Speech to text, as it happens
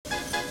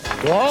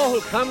To all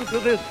who come to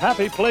this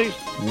happy place,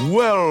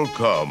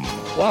 Welcome.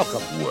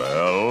 welcome.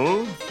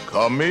 Well,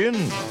 come in.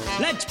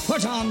 Let's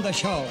put on the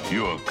show.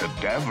 Your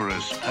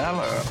cadaverous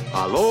pallor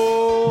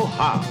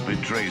Aloha.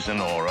 betrays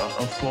an aura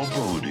of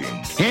foreboding.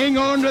 Hang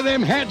on to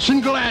them hats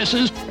and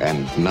glasses.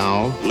 And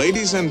now,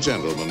 ladies and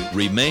gentlemen,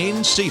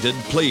 Remain seated,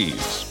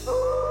 please.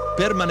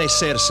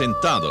 Permanecer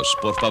sentados,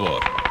 por favor.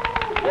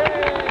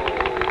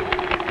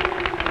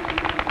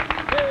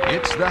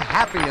 It's the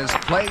happiest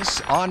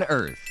place on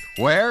earth.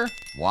 Where?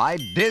 Why,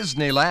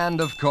 Disneyland,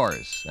 of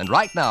course. And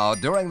right now,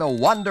 during the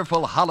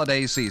wonderful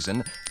holiday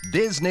season,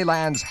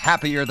 Disneyland's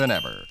happier than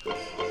ever.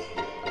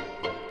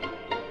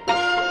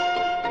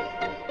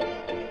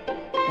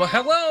 Well,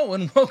 hello,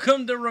 and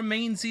welcome to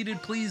Remain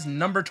Seated, Please,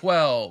 number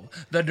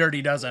 12, The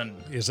Dirty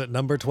Dozen. Is it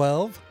number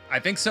 12? I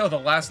think so. The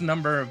last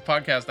number of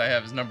podcast I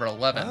have is number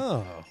 11.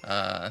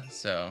 Oh.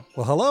 So,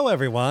 Well, hello,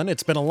 everyone.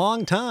 It's been a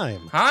long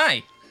time.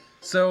 hi.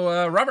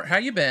 So, Robert, how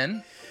you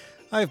been?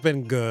 I've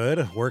been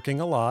good, working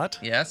a lot.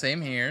 Yeah,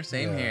 same here,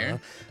 same here.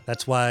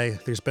 That's why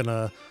there's been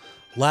a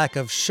lack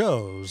of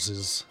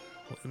shows.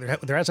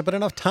 There hasn't been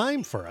enough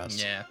time for us.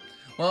 Yeah.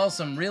 Well,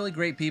 some really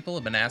great people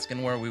have been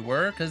asking where we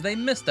were because they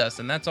missed us,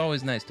 and that's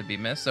always nice to be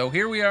missed. So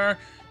here we are,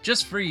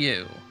 just for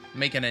you,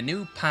 making a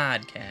new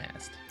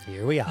podcast.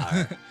 Here we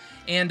are.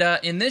 And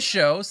in this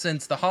show,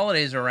 since the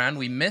holidays are around,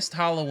 we missed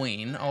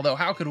Halloween. Although,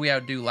 how could we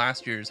outdo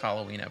last year's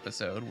Halloween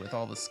episode with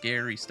all the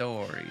scary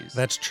stories?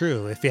 That's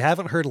true. If you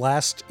haven't heard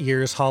last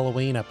year's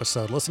Halloween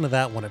episode, listen to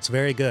that one. It's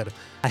very good.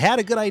 I had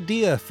a good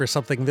idea for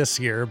something this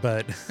year,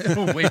 but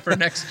Wait for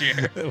next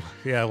year.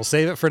 yeah, we'll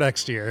save it for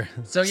next year.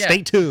 So, yeah.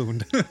 Stay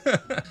tuned.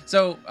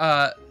 So,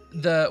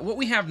 what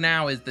we have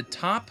now is the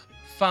top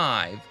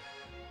 5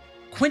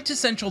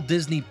 quintessential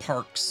Disney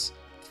parks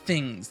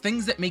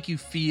things that make you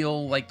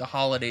feel like the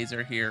holidays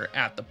are here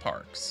at the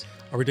parks.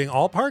 Are we doing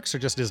all parks or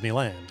just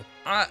Disneyland?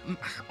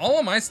 All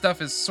of my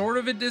stuff is sort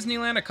of at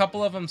Disneyland. A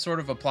couple of them sort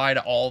of apply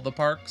to all the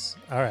parks.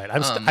 All right,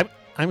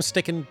 I'm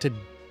sticking to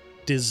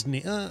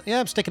Disney.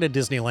 I'm sticking to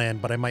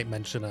Disneyland, but I might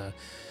mention a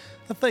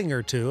thing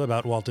or two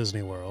about Walt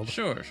Disney World.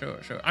 Sure.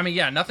 I mean,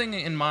 yeah, nothing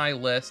in my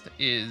list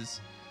is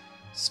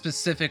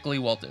specifically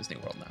Walt Disney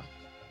World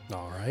now.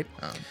 All right.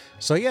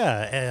 So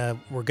yeah,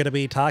 we're going to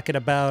be talking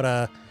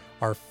about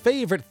our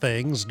favorite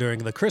things during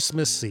the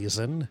Christmas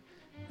season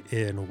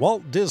in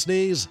Walt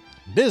Disney's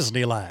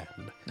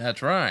Disneyland.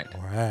 That's right.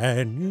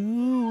 When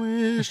you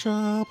wish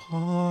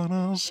upon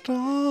a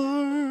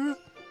star.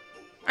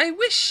 I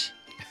wish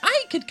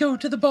I could go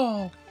to the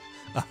ball.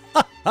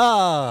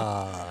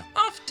 Ah!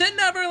 Off to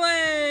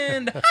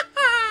Neverland. Ha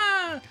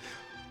ha.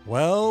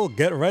 Well,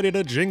 get ready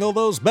to jingle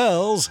those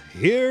bells.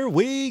 Here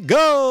we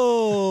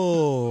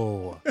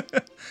go.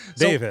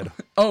 David.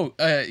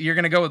 You're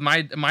going to go with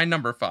my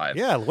number 5.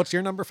 Yeah, what's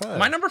your number 5?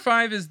 My number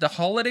 5 is the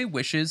Holiday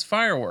Wishes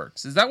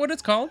Fireworks. Is that what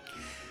it's called?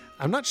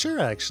 I'm not sure,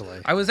 actually.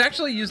 I was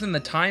actually using the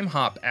Time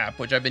Hop app,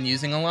 which I've been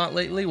using a lot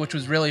lately, which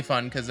was really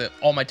fun because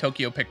all my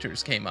Tokyo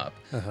pictures came up.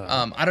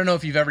 I don't know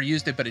if you've ever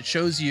used it, but it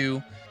shows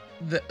you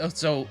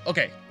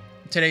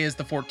today is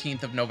the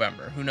 14th of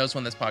November. Who knows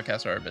when this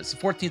podcast aired, but it's the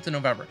 14th of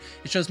November.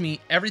 It shows me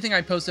everything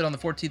I posted on the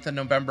 14th of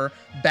November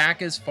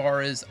back as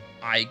far as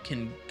I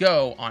can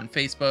go on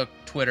Facebook,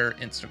 Twitter,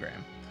 Instagram.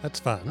 That's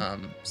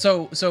fun.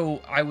 So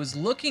I was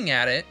looking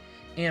at it,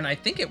 and I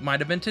think it might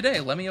have been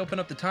today. Let me open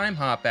up the Time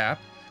Hop app.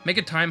 Make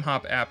a Time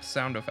Hop app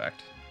sound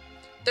effect.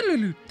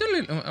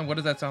 What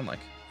does that sound like?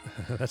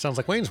 That sounds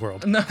like Wayne's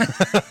World. No.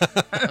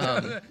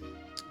 But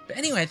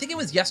anyway, I think it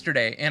was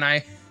yesterday, and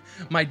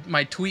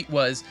my tweet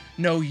was,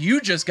 "No, you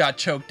just got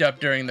choked up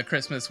during the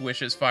Christmas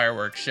Wishes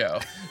fireworks show."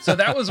 So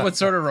that was what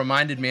sort of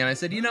reminded me, and I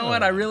said, you know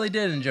what? I really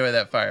did enjoy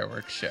that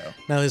fireworks show.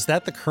 Now, is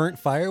that the current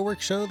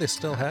fireworks show they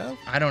still have?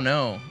 I don't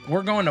know.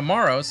 We're going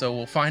tomorrow, so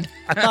we'll find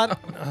out. I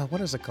thought, what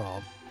is it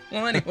called?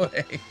 Well,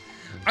 anyway,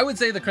 I would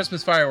say the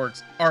Christmas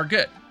fireworks are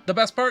good. The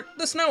best part,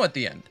 the snow at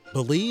the end.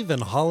 Believe in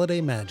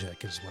Holiday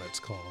Magic is what it's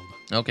called.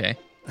 Okay.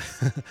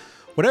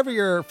 Whatever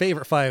your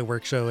favorite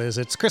fireworks show is,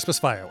 it's Christmas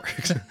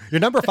fireworks. Your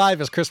number 5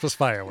 is Christmas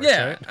fireworks,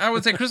 Yeah, right? I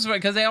would say Christmas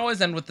because they always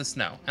end with the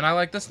snow, and I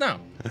like the snow.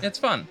 It's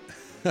fun.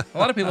 A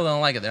lot of people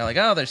don't like it. They're like,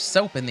 oh, there's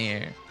soap in the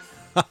air.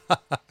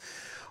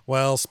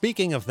 Well,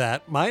 speaking of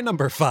that, my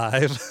number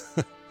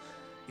 5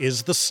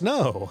 is the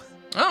snow.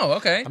 Oh,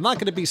 okay. I'm not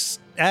going to be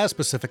as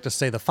specific to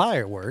say the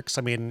fireworks.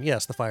 I mean,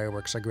 yes, the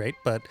fireworks are great,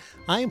 but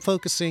I am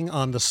focusing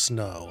on the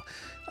snow.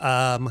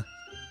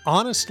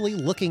 Honestly,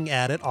 looking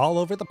at it all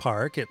over the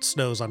park, it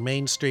snows on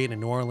Main Street and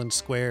New Orleans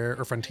Square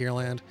or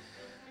Frontierland.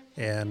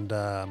 And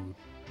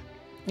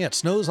it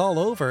snows all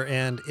over,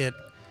 and it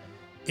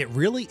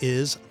really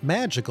is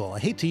magical. I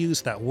hate to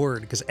use that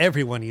word because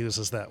everyone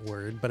uses that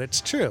word, but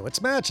it's true.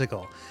 It's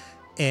magical.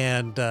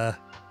 And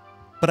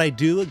but I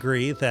do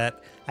agree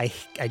that I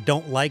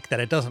don't like that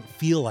it doesn't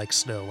feel like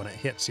snow when it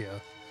hits you.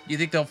 You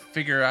think they'll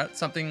figure out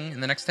something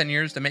in the next 10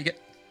 years to make it?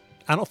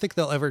 I don't think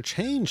they'll ever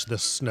change the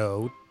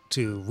snow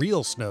to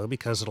real snow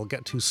because it'll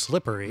get too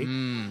slippery.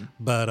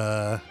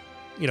 But,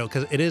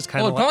 because it is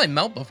kind of it'd probably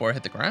melt before it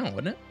hit the ground,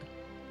 wouldn't it?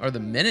 Or the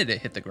minute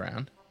it hit the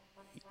ground.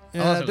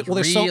 Unless it was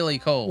there's really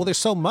cold. Well, there's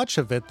so much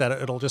of it that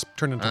it'll just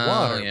turn into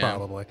water, yeah.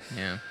 probably.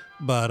 Yeah.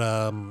 But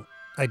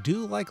I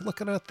do like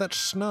looking at that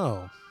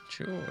snow.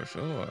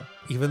 Sure.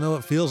 Even though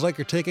it feels like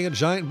you're taking a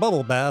giant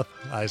bubble bath,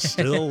 I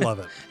still love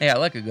it. Hey, I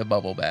like a good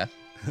bubble bath.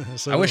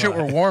 So I wish do it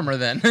were warmer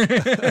then.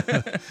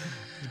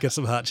 Get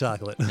some hot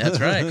chocolate. That's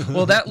right.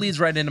 Well, that leads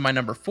right into my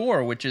number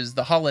 4, which is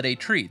the holiday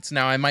treats.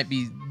 Now, I might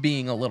be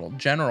being a little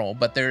general,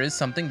 but there is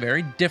something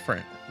very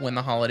different when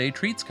the holiday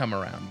treats come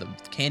around. The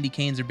candy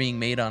canes are being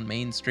made on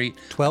Main Street.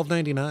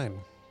 $12.99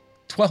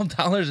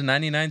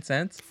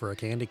 $12.99 for a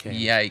candy cane.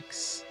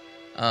 Yikes.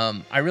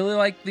 I really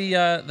like the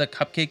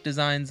cupcake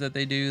designs that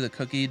they do, the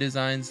cookie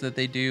designs that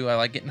they do. I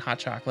like getting hot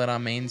chocolate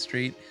on Main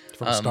Street.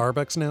 From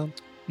Starbucks now?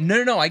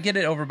 No. I get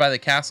it over by the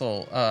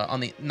castle, on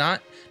the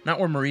not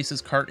where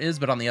Maurice's cart is,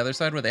 but on the other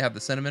side where they have the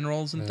cinnamon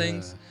rolls and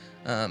things.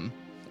 I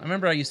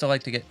remember I used to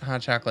like to get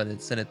hot chocolate and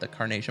sit at the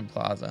Carnation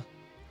Plaza.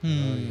 Oh,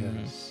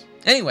 yes.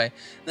 Anyway,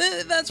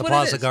 that's The what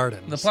Plaza it is.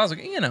 Gardens. The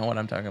Plaza, you know what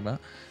I'm talking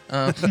about.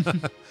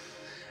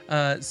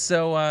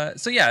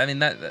 So yeah, I mean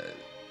that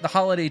the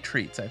holiday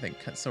treats I think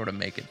sort of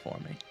make it for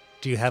me.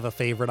 Do you have a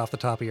favorite off the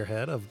top of your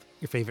head of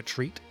your favorite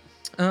treat?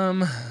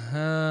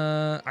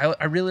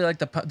 I really like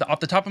the off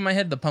the top of my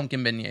head the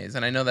pumpkin beignets,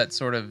 and I know that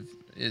sort of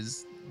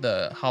is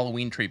the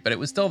Halloween treat, but it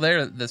was still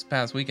there this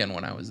past weekend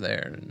when I was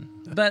there.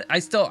 But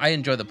I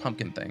enjoy the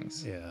pumpkin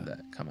things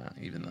that come out,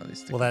 even though they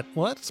still.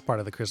 Well, that's part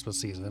of the Christmas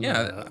season.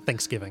 Yeah.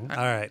 Thanksgiving. All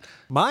right.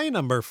 My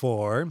number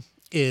 4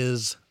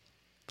 is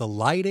the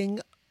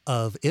lighting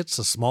of It's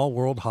a Small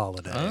World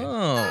holiday.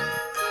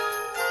 Oh.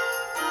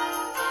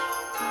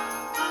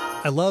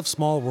 I love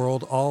Small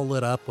World all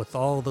lit up with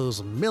all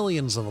those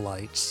millions of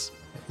lights.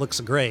 It looks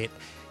great.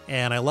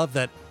 And I love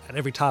that at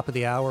every top of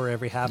the hour,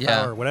 every half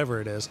hour, whatever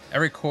it is.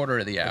 Every quarter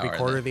of the hour. Every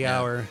quarter of the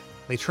hour.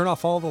 They turn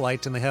off all the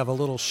lights and they have a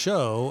little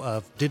show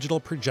of digital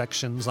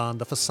projections on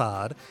the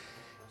facade.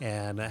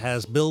 And it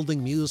has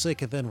building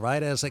music. And then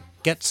right as it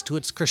gets to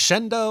its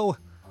crescendo,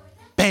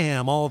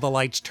 bam, all the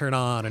lights turn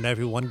on and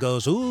everyone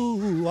goes,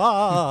 ooh,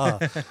 ah.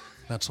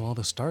 That's all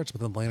this starts, but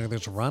then later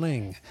there's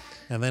running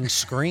and then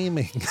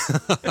screaming.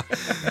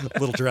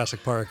 Little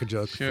Jurassic Park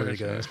joke before you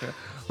go. Sure.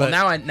 But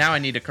Well, now I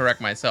need to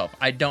correct myself.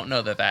 I don't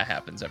know that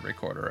happens every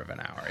quarter of an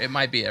hour. It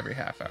might be every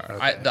half hour.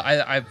 Okay.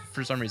 I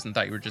for some reason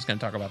thought you were just going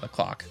to talk about the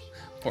clock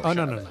portion.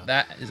 no. of it.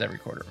 That is every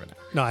quarter of an hour.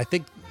 No, I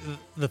think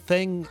the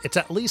thing, it's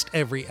at least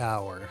every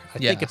hour. I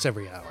think it's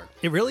every hour.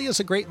 It really is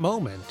a great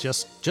moment,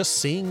 just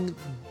seeing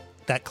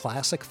that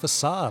classic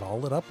facade all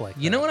lit up like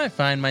that. You know what I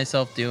find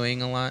myself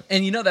doing a lot?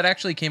 And that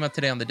actually came up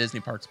today on the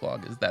Disney Parks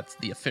blog, is that's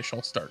the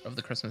official start of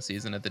the Christmas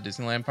season at the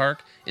Disneyland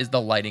Park, is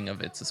the lighting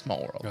of It's a Small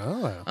World.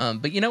 Oh.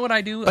 But you know what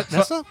I do? But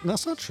that's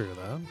not true,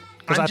 though.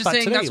 'Cause I'm I just thought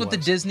saying today that's what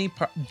was.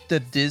 the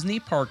Disney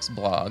Parks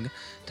blog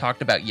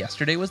talked about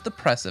yesterday was the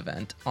press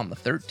event on the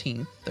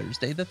 13th.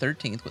 Thursday the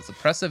 13th was the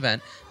press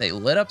event. They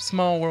lit up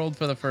Small World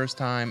for the first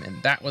time,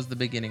 and that was the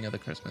beginning of the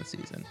Christmas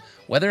season.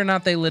 Whether or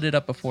not they lit it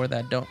up before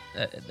that,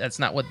 that's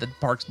not what the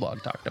Parks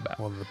blog talked about.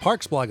 Well, the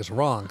Parks blog is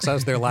wrong because I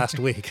was there last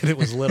week and it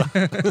was lit up.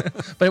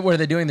 But were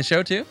they doing the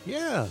show too?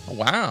 Yeah.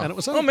 Wow. And it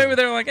was well, open. maybe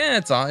they're like,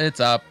 it's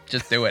up,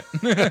 just do it.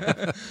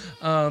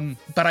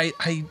 But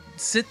I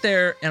sit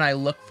there and I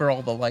look for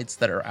all the lights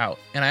that are out,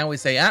 and I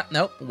always say,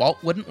 nope, Walt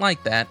wouldn't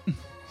like that.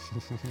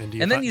 And do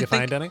you, And then do you you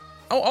think- find any?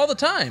 Oh, all the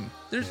time.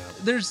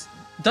 There's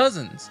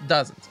dozens.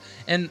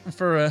 And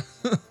for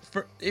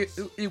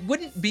it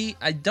wouldn't be.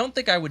 I don't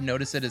think I would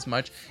notice it as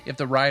much if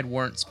the ride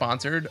weren't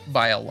sponsored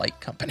by a light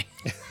company.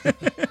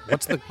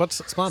 What's the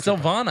sponsor?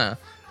 Silvana.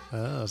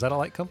 Oh, is that a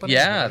light company?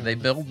 Yeah,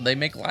 they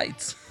make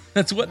lights.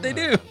 That's what they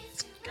do.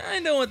 It's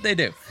kind of what they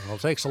do. Well,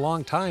 it takes a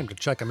long time to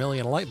check a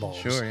million light bulbs.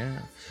 Sure, yeah.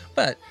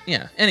 But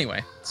yeah,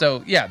 anyway.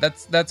 So yeah,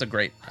 that's a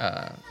great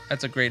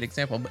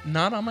example, but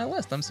not on my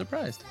list. I'm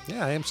surprised.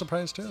 Yeah, I am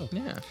surprised too.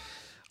 Yeah.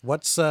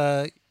 What's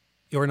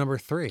your number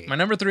 3? My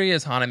number 3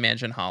 is Haunted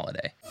Mansion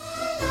Holiday.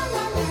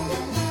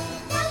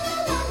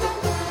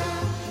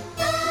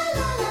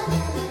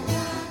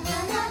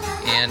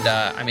 And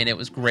I mean, it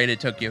was great at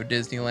Tokyo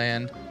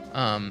Disneyland,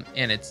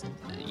 and it's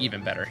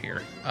even better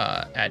here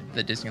at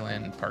the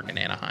Disneyland Park in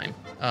Anaheim.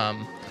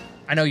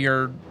 I know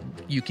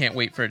you can't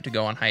wait for it to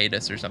go on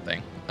hiatus or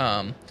something,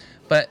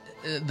 but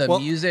the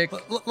music.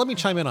 Let me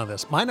chime in on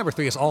this. My number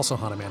 3 is also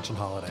Haunted Mansion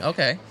Holiday.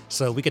 Okay.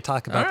 So we could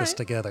talk about All this right.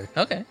 together.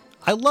 Okay.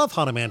 I love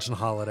Haunted Mansion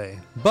Holiday,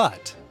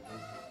 but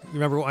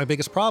remember what my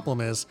biggest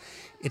problem is?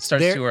 It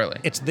starts too early.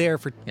 It's there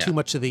for too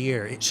much of the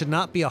year. It should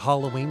not be a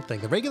Halloween thing.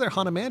 The regular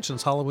Haunted Mansion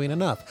is Halloween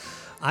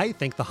enough. I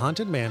think the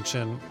Haunted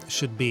Mansion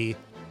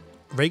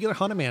regular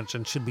Haunted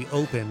Mansion should be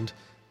opened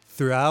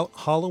throughout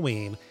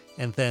Halloween,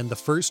 and then the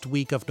first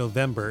week of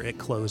November it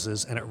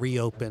closes and it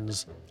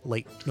reopens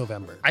late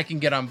November. I can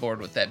get on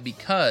board with that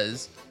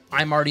because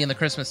I'm already in the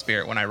Christmas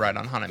spirit when I ride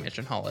on Haunted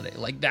Mansion Holiday.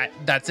 Like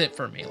that's it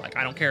for me. Like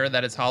I don't care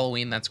that it's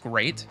Halloween, that's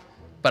great,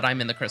 but I'm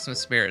in the Christmas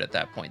spirit at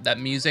that point. That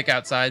music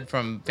outside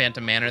from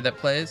Phantom Manor that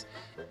plays,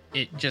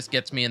 it just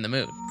gets me in the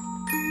mood.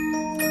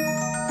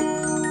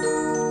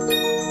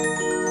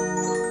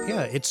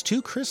 Yeah, it's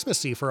too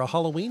Christmassy for a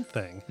Halloween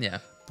thing. Yeah.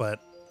 But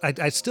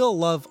I still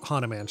love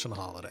Haunted Mansion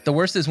Holiday. The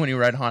worst is when you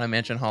ride Haunted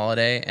Mansion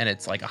Holiday and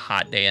it's like a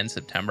hot day in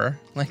September.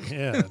 Like,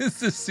 Yeah.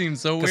 this just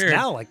seems so Because weird.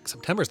 now, like,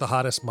 September's the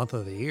hottest month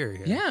of the year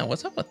here. Yeah,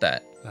 what's up with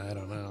that? I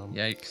don't know.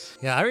 Yikes.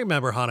 Yeah, I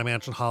remember Haunted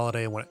Mansion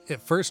Holiday when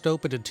it first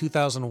opened in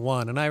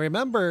 2001, and I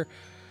remember,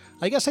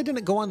 I guess I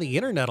didn't go on the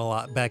internet a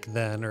lot back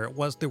then, or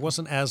there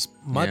wasn't as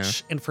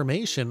much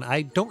information.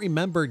 I don't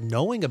remember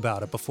knowing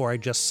about it before I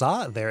just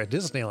saw it there at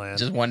Disneyland.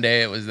 Just one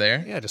day it was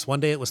there? Yeah, just one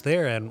day it was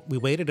there, and we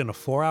waited in a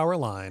 4-hour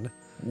line.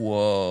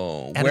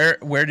 Whoa. And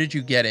Where did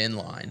you get in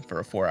line for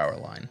a 4-hour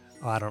line?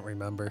 Oh, I don't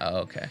remember. Oh,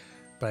 okay.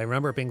 But I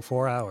remember it being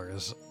 4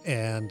 hours,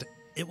 and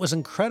it was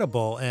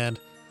incredible. And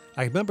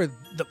I remember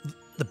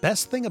the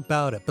best thing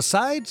about it,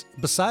 besides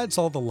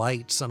all the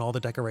lights and all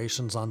the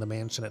decorations on the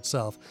mansion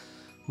itself,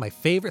 my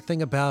favorite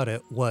thing about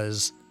it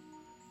was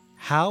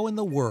how in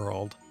the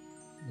world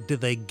did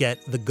they get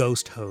the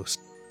ghost host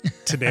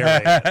to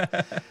narrate?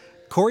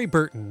 Corey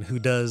Burton, who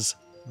does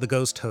the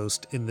ghost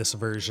host in this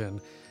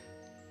version,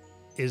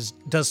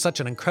 does such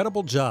an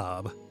incredible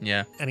job.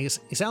 Yeah. And he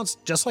sounds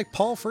just like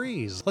Paul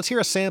Frees. Let's hear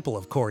a sample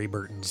of Corey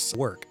Burton's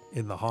work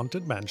in the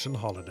Haunted Mansion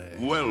Holiday.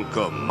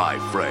 Welcome, my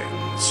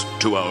friends,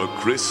 to our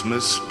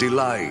Christmas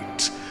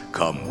delight.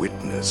 Come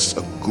witness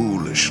a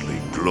ghoulishly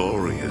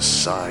glorious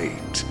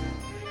sight.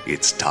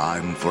 It's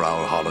time for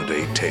our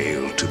holiday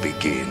tale to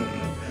begin.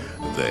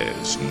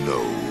 There's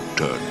no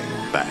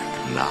turning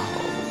back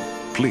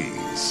now.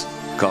 Please,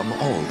 come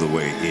all the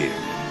way in.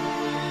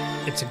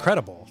 It's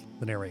incredible,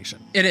 the narration.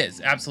 It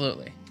is,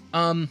 absolutely.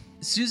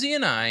 Susie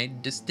and I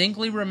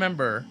distinctly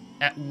remember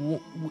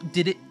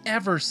did it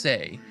ever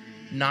say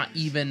not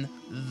even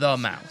the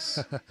mouse?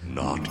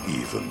 Not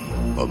even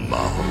a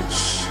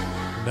mouse.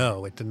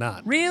 No, it did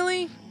not.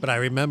 Really? But I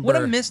remember. What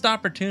a missed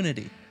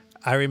opportunity.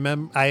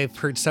 I've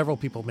heard several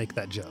people make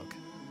that joke.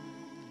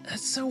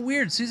 That's so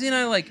weird. Susie and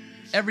I, like,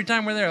 every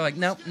time we're there, like,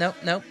 nope,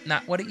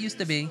 not what it used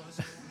to be.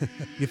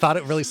 You thought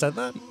it really said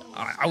that?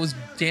 I was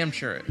damn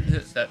sure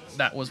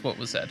that was what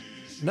was said.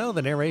 No,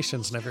 the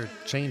narration's never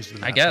changed.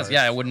 In that I guess, part.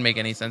 yeah, it wouldn't make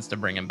any sense to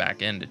bring him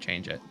back in to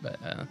change it, but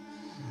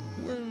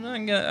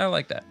I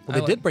like that. Well,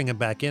 they did bring him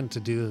back in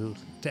to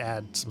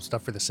add some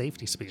stuff for the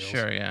safety spiels.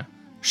 Sure, yeah.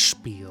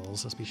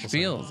 Spiels, as people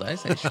Spiels, say. I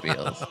say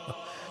spiels.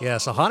 Yeah,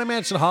 so Haunted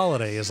Mansion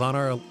Holiday is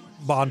on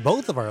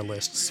both of our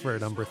lists for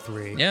number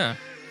 3. Yeah.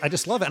 I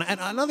just love it. And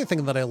another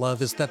thing that I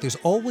love is that there's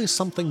always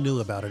something new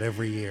about it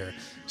every year.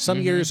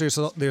 Some years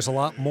there's a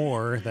lot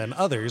more than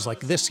others. Like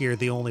this year,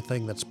 the only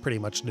thing that's pretty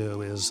much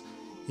new is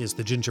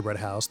the gingerbread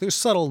house. There's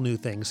subtle new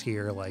things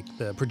here, like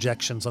the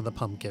projections on the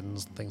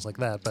pumpkins and things like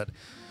that. But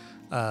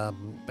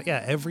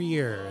yeah, every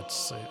year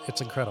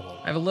it's incredible.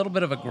 I have a little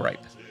bit of a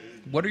gripe.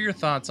 What are your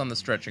thoughts on the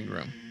stretching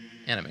room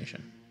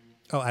animation?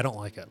 Oh, I don't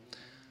like it.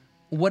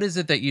 What is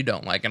it that you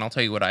don't like? And I'll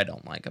tell you what I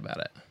don't like about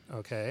it.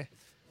 Okay.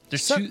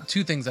 There's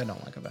two things I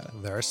don't like about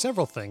it. There are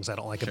several things I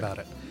don't like about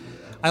it.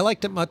 I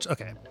liked it much.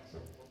 Okay.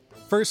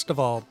 First of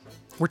all,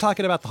 we're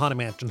talking about the Haunted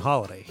Mansion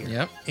Holiday here.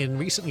 Yep. In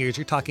recent years,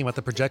 you're talking about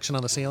the projection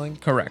on the ceiling.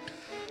 Correct.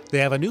 They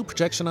have a new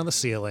projection on the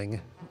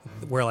ceiling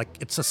where, like,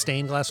 it's a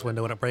stained glass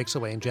window and it breaks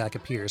away and Jack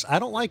appears. I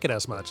don't like it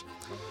as much.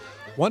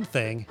 One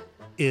thing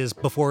is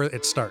before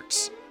it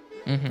starts,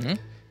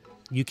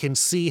 you can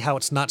see how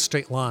it's not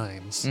straight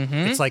lines.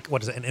 It's like,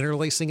 what is it, an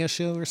interlacing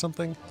issue or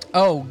something?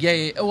 Oh,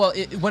 yeah. Well,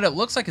 what it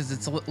looks like is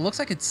it looks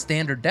like it's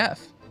standard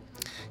def.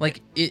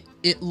 Like,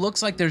 it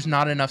looks like there's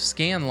not enough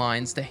scan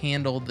lines to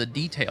handle the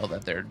detail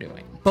that they're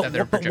doing.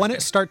 But when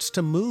it starts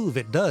to move,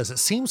 it does. It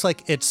seems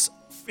like it's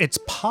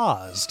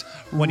paused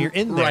when you're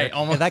in there, right,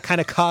 almost, and that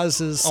kind of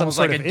causes some almost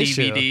sort like of a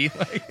issue.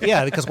 DVD.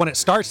 Yeah, because when it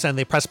starts and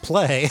they press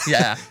play,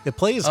 Yeah, it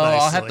plays. Oh, nicely.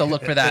 I'll have to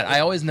look for that. I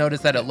always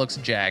notice that it looks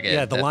jagged.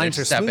 Yeah, the that lines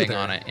they're are stepping smoother.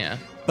 on it. Yeah,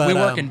 But, we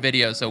work in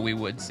video, so we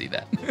would see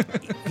that.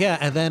 Yeah,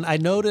 and then I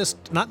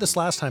noticed, not this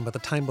last time, but the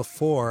time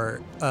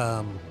before,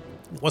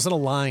 it wasn't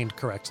aligned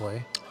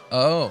correctly.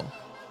 Oh,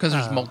 because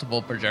there's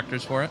multiple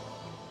projectors for it?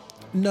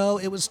 No,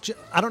 it was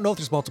I don't know if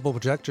there's multiple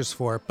projectors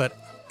for it, but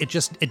it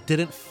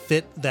didn't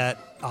fit that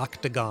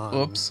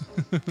octagon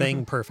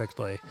thing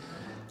perfectly.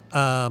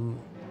 But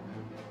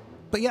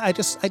yeah,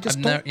 I've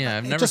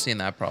never seen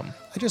that problem.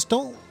 I just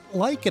don't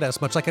like it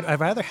as much. Like, I'd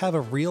rather have a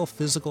real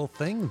physical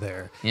thing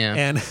there. Yeah.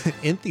 And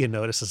Inthia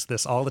notices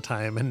this all the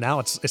time, and now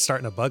it's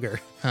starting to bug her.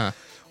 Huh.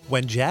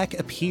 When Jack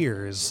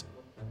appears,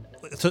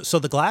 so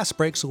the glass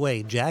breaks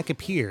away, Jack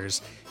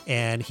appears,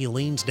 and he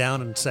leans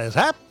down and says,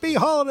 "Happy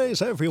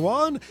holidays,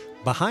 everyone!"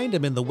 Behind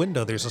him in the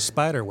window, there's a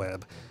spider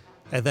web.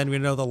 And then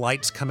the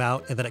lights come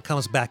out, and then it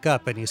comes back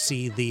up, and you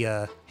see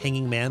the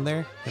hanging man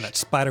there, and that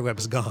spider web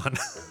is gone.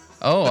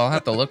 Oh, I'll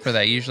have to look for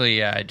that.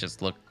 Usually, I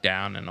just look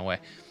down and away.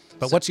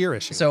 But what's your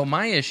issue? So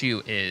my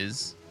issue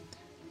is,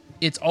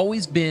 it's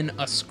always been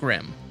a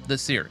scrim. The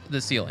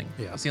ceiling.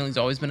 Yeah. The ceiling's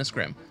always been a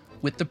scrim.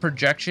 With the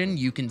projection,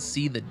 you can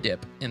see the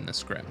dip in the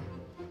scrim.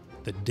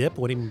 The dip?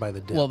 What do you mean by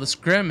the dip? Well, the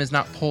scrim is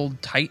not pulled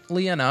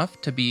tightly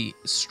enough to be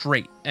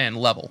straight and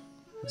level.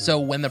 So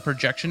when the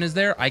projection is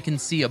there, I can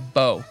see a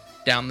bow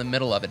down the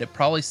middle of it. It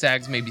probably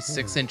sags maybe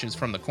 6 inches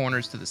from the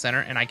corners to the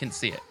center, and I can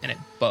see it, and it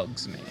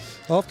bugs me.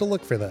 I'll have to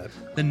look for that.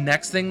 The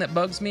next thing that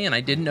bugs me, and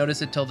I didn't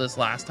notice it till this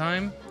last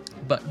time,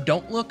 but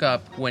don't look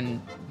up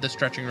when the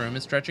stretching room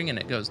is stretching and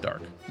it goes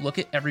dark. Look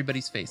at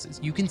everybody's faces.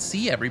 You can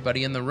see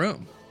everybody in the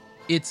room.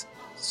 It's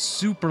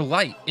super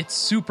light. It's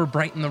super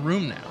bright in the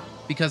room now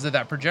because of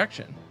that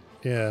projection.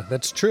 Yeah,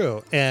 that's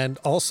true. And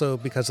also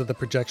because of the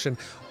projection,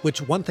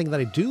 which one thing that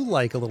I do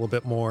like a little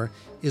bit more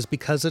is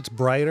because it's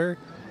brighter,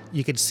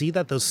 you can see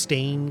that those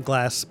stained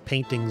glass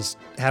paintings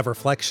have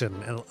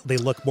reflection and they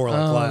look more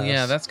like glass. Oh,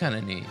 yeah, that's kind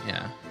of neat,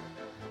 yeah.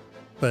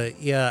 But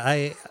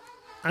yeah,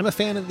 I'm a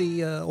fan of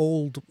the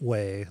old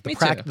way, Me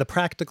too. the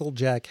practical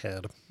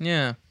jackhead.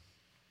 Yeah.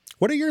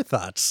 What are your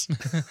thoughts?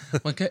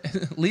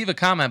 Leave a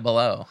comment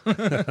below.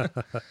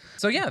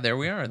 So yeah, there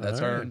we are.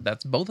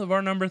 That's both of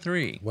our number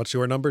 3. What's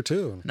your number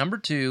 2? Number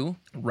 2,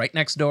 right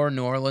next door,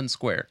 New Orleans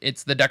Square.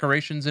 It's the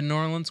decorations in New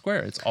Orleans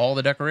Square. It's all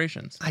the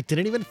decorations. I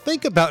didn't even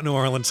think about New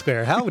Orleans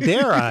Square. How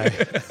dare I?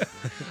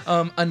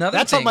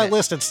 That's on my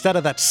list instead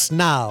of that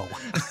snow.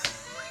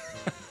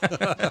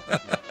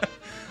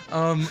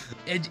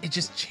 It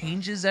just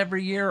changes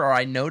every year, or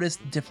I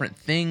noticed different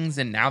things,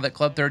 and now that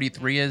Club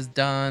 33 is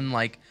done,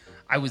 like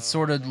I was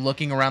sort of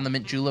looking around the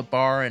Mint Julep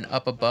bar, and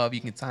up above you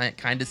can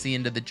kind of see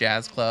into the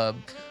jazz club.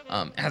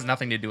 It has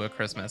nothing to do with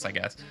Christmas, I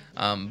guess.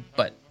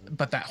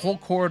 But that whole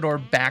corridor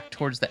back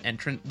towards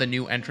the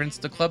new entrance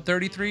to Club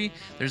 33,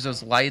 there's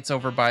those lights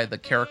over by the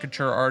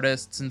caricature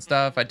artists and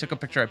stuff. I took a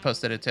picture, I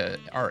posted it to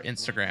our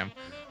Instagram.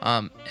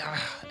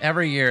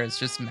 Every year it's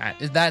just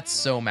that's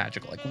so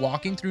magical. Like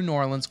walking through New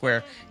Orleans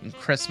Square in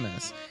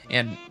Christmas,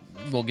 and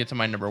we'll get to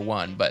my number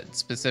 1, but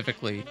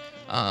specifically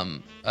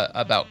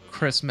about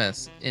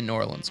Christmas in New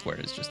Orleans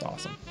Square is just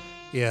awesome.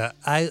 Yeah,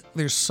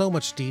 there's so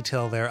much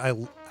detail there.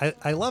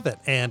 I love it,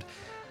 and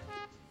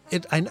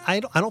I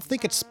don't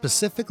think it's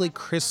specifically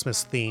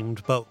Christmas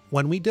themed, but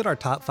when we did our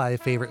top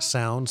 5 favorite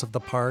sounds of the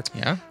park,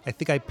 yeah, I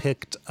think I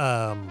picked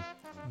the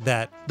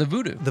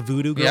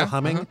Voodoo Girl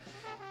humming. Uh-huh.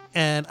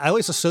 And I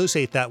always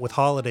associate that with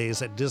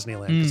holidays at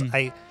Disneyland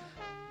because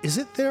is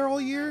it there all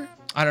year?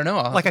 I don't know.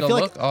 I'll have to go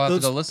look. I'll have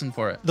to go listen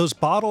for it. Those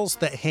bottles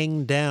that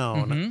hang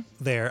down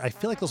there, I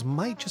feel like those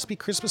might just be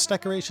Christmas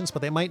decorations,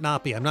 but they might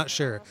not be. I'm not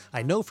sure.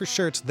 I know for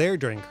sure it's there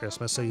during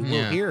Christmas, so you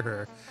will hear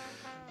her.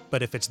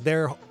 But if it's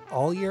there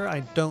all year,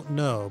 I don't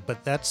know.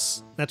 But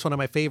that's one of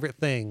my favorite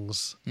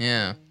things.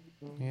 Yeah.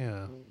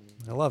 Yeah.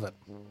 I love it.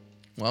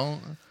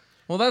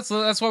 Well, that's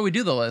why we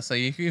do the list. So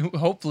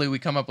hopefully we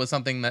come up with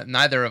something that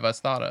neither of us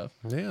thought of.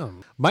 Yeah.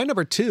 My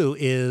number 2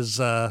 is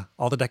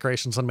all the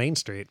decorations on Main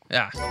Street.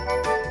 Yeah.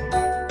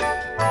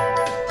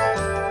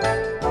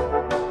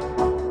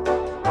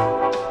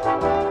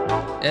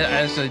 It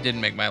actually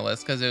didn't make my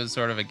list because it was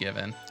sort of a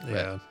given.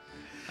 Yeah.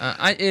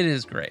 It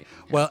is great.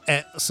 Well,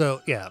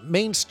 so yeah,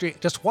 Main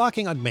Street, just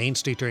walking on Main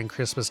Street during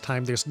Christmas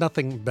time, there's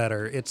nothing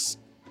better. It's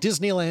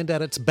Disneyland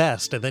at its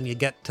best, and then you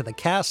get to the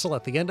castle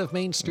at the end of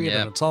Main Street,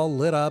 and it's all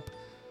lit up.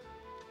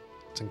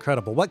 It's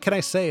incredible. What can I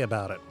say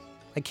about it?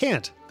 I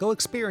can't. Go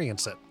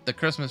experience it. The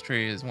Christmas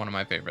tree is one of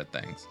my favorite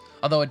things.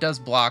 Although it does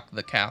block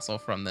the castle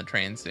from the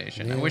train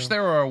station. Yeah. I wish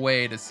there were a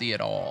way to see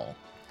it all.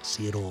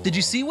 See it all. Did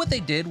you see what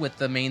they did with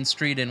the Main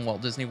Street in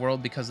Walt Disney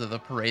World because of the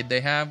parade they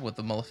have with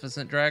the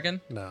Maleficent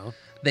Dragon? No.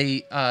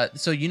 They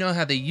so you know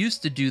how they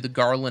used to do the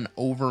garland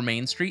over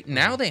Main Street?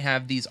 Now they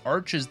have these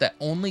arches that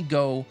only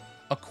go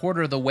a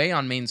quarter of the way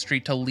on Main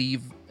Street to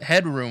leave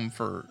headroom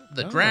for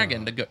the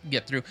dragon to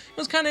get through. It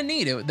was kind of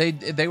neat.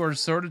 They were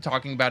sort of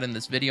talking about in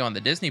this video on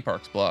the Disney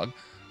Parks blog,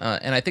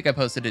 and I think I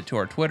posted it to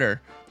our Twitter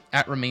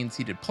at Remain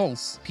Seated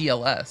Pulse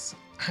PLS.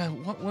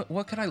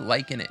 What could I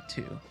liken it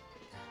to?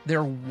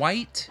 They're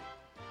white.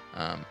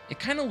 It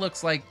kind of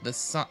looks like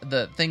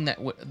the thing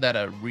that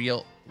a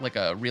real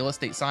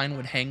estate sign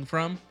would hang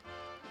from.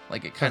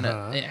 Like it kind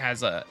of it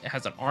has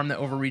an arm that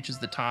overreaches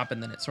the top,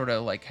 and then it sort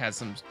of like has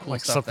some cool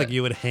like stuff. Something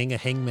you would hang a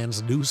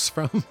hangman's noose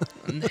from.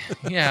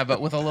 Yeah, but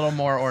with a little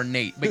more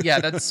ornate. But yeah,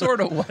 that's sort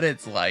of what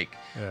it's like.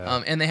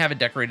 Yeah. And they have it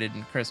decorated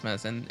in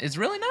Christmas, and it's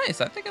really nice.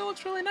 I think it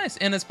looks really nice,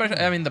 and especially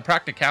I mean the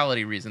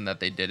practicality reason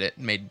that they did it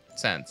made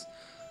sense.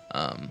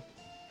 But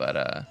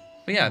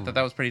yeah, I thought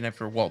that was pretty nice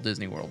for Walt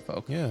Disney World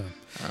folk. Yeah.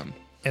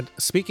 And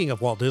speaking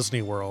of Walt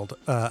Disney World,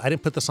 I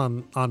didn't put this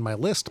on my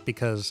list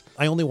because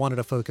I only wanted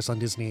to focus on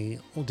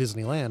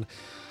Disneyland.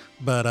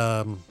 But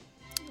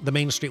the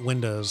Main Street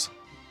windows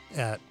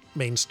at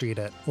Main Street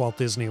at Walt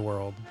Disney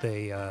World,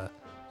 they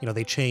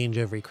change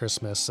every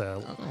Christmas.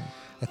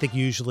 I think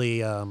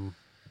usually, well,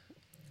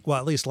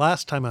 at least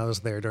last time I was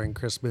there during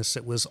Christmas,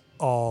 it was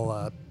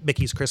all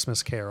Mickey's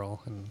Christmas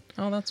Carol. And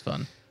that's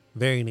fun.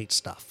 Very neat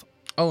stuff.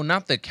 Oh,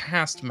 not the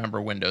cast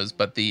member windows,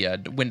 but the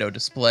window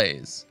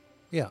displays.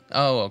 Yeah.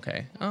 Oh,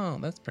 okay. Oh,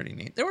 that's pretty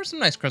neat. There were some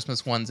nice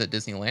Christmas ones at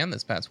Disneyland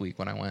this past week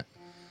when I went.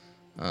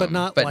 But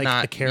not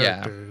the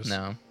characters. Yeah,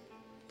 no.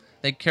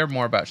 They care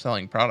more about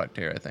selling product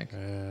here, I think.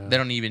 They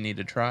don't even need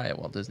to try at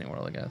Walt Disney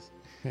World, I guess.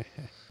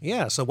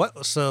 Yeah,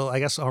 so I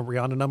guess are we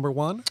on to number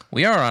 1?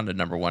 We are on to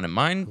number 1, and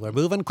mine... We're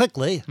moving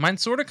quickly. Mine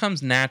sort of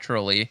comes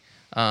naturally.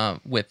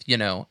 with,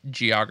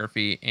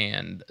 geography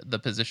and the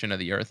position of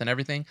the Earth and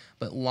everything,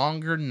 but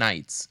longer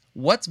nights.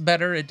 What's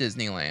better at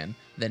Disneyland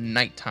than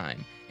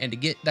nighttime? And to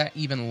get that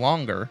even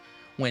longer,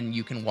 when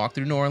you can walk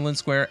through New Orleans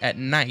Square at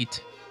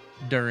night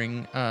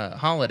during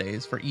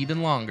holidays for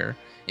even longer,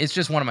 it's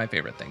just one of my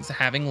favorite things.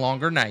 Having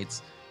longer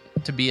nights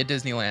to be at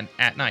Disneyland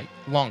at night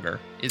longer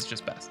is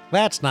just best.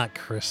 That's not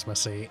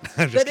Christmassy.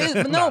 That is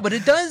but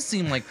it does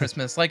seem like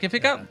Christmas. Like if it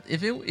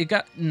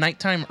got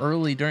nighttime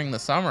early during the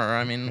summer,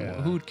 I mean,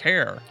 who would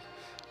care?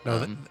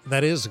 No,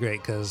 that is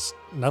great because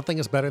nothing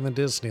is better than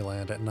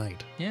Disneyland at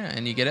night. Yeah,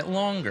 and you get it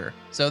longer.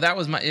 So that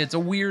was it's a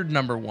weird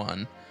number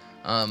one.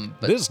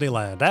 But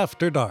Disneyland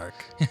After Dark.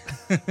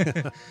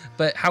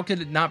 But how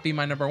could it not be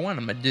my number one?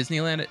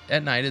 Disneyland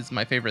at night is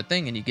my favorite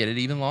thing, and you get it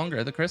even longer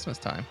at the Christmas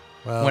time.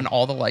 Well, when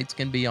all the lights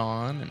can be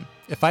on. And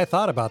if I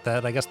thought about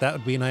that, I guess that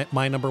would be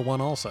my number one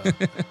also.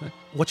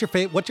 What's your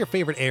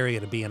favorite area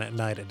to be in at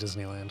night at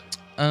Disneyland?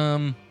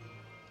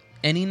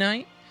 Any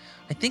night.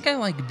 I think I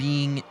like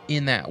being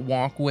in that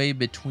walkway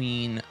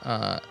between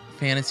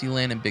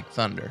Fantasyland and Big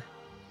Thunder.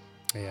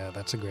 Yeah,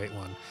 that's a great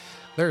one.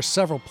 There are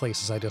several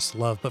places I just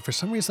love, but for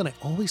some reason I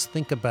always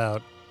think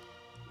about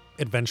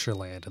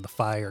Adventureland and the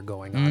fire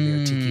going on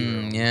near Tiki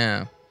Room.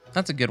 Yeah.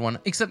 That's a good one.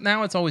 Except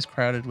now it's always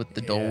crowded with the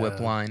Dole Whip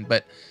line,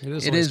 but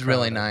it is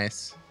really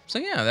nice. So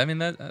yeah, I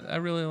mean I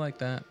really like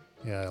that.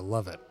 Yeah, I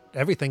love it.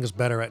 Everything is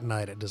better at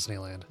night at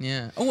Disneyland.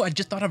 Yeah. Oh, I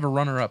just thought of a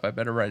runner-up. I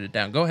better write it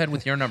down. Go ahead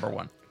with your number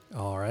one.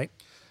 All right.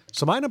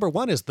 So my number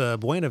one is the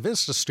Buena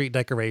Vista Street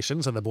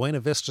decorations and the Buena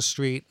Vista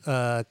Street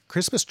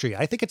Christmas tree.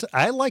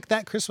 I like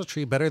that Christmas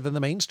tree better than the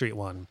Main Street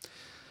one.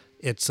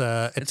 It's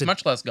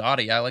much less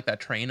gaudy. I like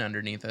that train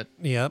underneath it.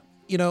 Yeah.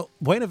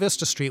 Buena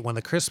Vista Street, when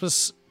the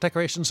Christmas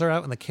decorations are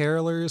out and the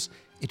carolers,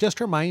 it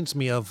just reminds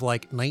me of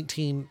like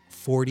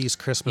 1940s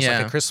Christmas,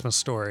 like A Christmas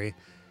Story.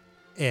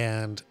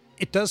 And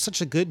it does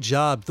such a good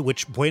job,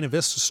 which Buena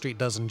Vista Street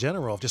does in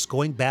general, of just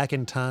going back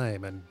in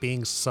time and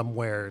being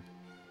somewhere,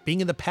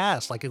 being in the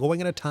past, like going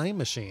in a time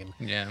machine.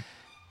 Yeah.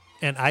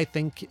 And I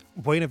think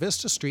Buena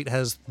Vista Street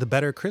has the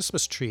better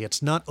Christmas tree.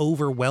 It's not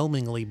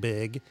overwhelmingly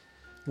big.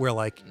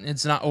 Where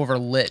it's not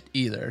overlit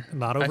either.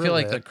 Not overlit. I feel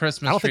like the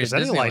Christmas tree. I don't think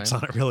there's any lights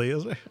on it, really,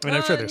 is there? I mean,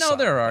 I'm sure there's some.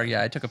 There are.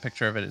 Yeah, I took a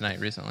picture of it at night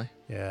recently.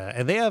 Yeah,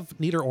 and they have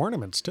neater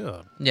ornaments too.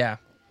 Yeah,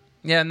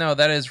 no,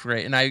 that is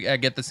great, and I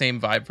get the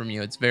same vibe from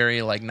you. It's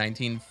very like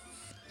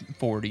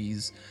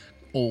 1940s,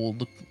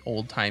 old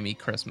timey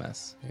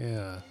Christmas.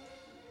 Yeah,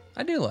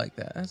 I do like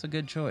that. That's a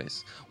good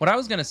choice. What I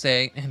was gonna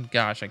say, and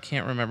gosh, I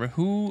can't remember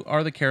who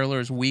are the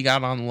carolers we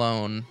got on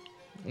loan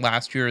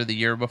last year or the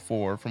year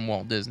before from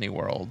Walt Disney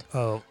World.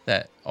 Oh,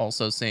 that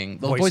also sing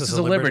the Voices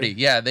of Liberty.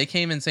 Yeah, they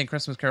came and sang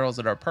Christmas carols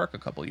at our park a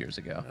couple years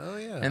ago. Oh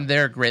yeah, and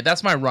they're great.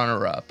 That's my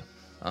runner-up.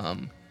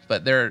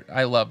 But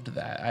I loved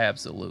that. I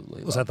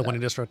absolutely was that the one you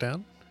just wrote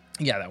down?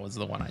 Yeah, that was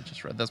the one I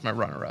just read. That's my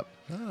runner-up.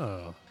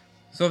 Oh,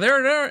 so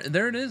there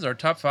it is. Our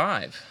top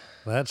 5.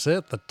 That's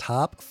it. The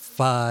top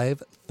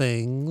 5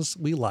 things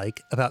we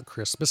like about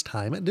Christmas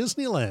time at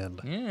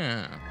Disneyland.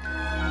 Yeah.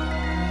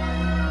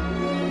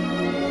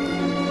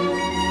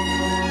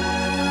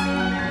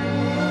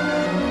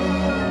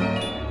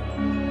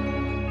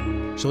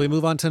 Shall we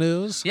move on to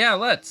news? Yeah,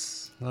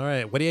 let's. All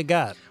right, what do you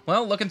got?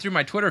 Well, looking through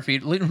my Twitter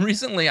feed,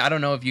 recently, I don't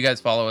know if you guys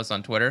follow us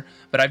on Twitter,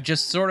 but I've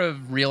just sort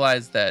of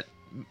realized that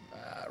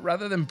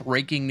rather than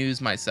breaking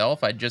news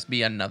myself, I'd just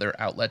be another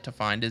outlet to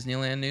find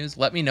Disneyland news.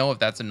 Let me know if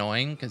that's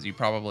annoying, because you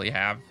probably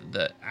have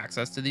the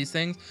access to these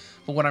things.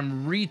 But what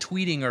I'm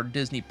retweeting are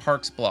Disney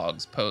Parks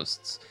blogs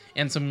posts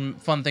and some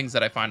fun things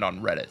that I find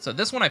on Reddit. So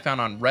this one I found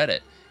on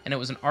Reddit, and it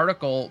was an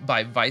article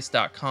by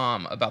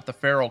Vice.com about the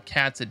feral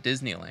cats at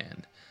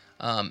Disneyland.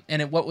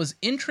 What was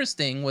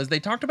interesting was they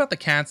talked about the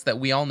cats that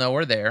we all know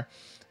are there.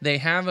 They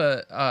have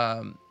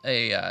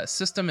a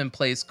system in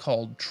place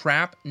called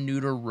Trap,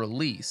 Neuter,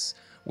 Release,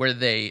 where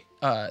they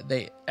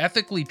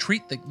ethically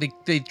treat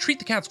they treat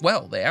the cats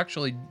well.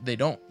 They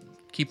don't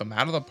keep them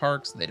out of the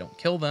parks. They don't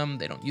kill them.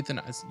 They don't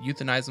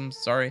euthanize them.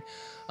 Sorry.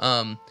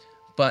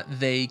 But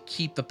they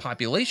keep the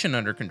population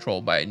under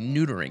control by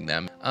neutering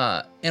them.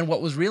 And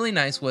what was really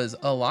nice was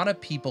a lot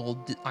of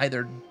people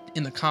either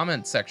in the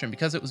comments section,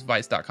 because it was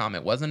Vice.com,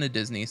 it wasn't a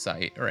Disney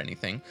site or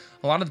anything.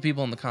 A lot of the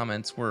people in the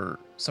comments were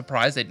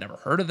surprised. They'd never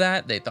heard of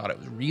that. They thought it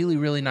was really,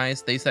 really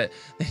nice. They said,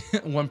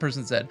 one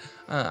person said,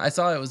 I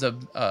saw it was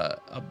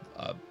a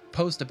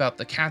post about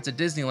the cats at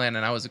Disneyland,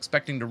 and I was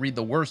expecting to read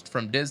the worst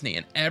from Disney.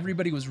 And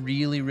everybody was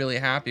really, really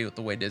happy with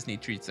the way Disney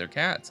treats their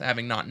cats,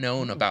 having not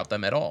known about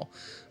them at all.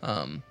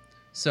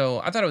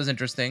 So I thought it was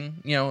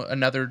interesting,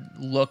 another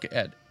look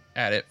at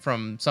it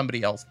from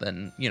somebody else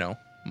than,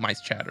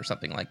 Mice Chat or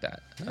something like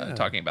that,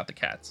 talking about the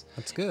cats.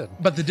 That's good.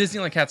 But the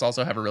Disneyland cats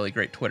also have a really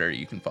great Twitter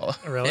you can follow.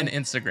 Really? And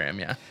Instagram,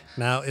 yeah.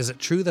 Now, is it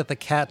true that the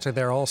cats are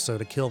there also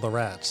to kill the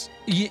rats?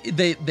 Yeah,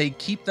 they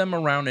keep them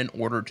around in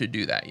order to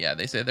do that, yeah.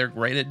 They say they're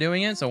great at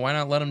doing it, so why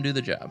not let them do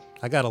the job?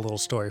 I got a little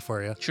story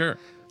for you. Sure.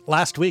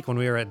 Last week when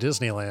we were at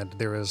Disneyland,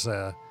 there was,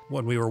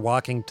 when we were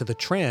walking to the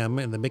tram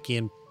in the Mickey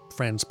and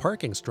Friends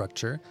parking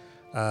structure,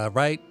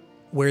 right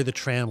where the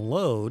tram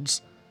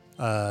loads,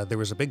 there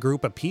was a big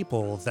group of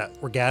people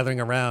that were gathering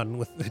around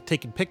with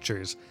taking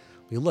pictures.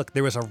 We look,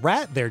 there was a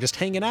rat there just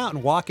hanging out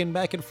and walking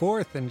back and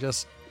forth and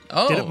just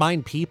didn't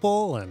mind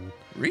people. And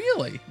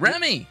Really?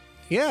 Remy?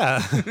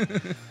 yeah,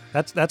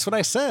 that's what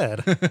I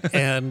said.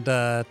 And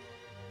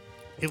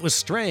it was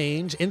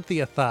strange.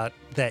 Inthea thought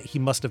that he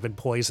must have been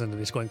poisoned and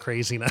he's going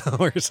crazy now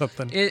or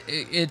something.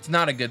 It's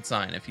not a good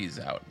sign if he's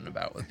out and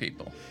about with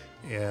people.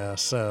 Yeah,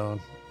 so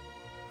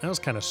that was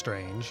kind of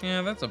strange.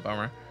 Yeah, that's a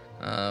bummer.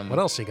 What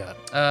else you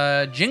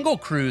got? Jingle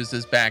Cruise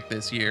is back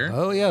this year.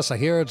 Oh, yes, I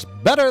hear it's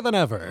better than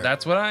ever.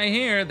 That's what I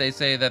hear. They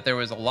say that there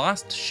was a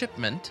lost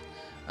shipment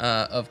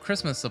of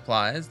Christmas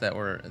supplies that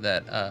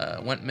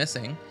went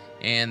missing,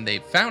 and they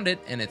found it,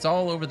 and it's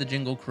all over the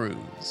Jingle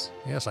Cruise.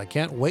 Yes, I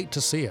can't wait to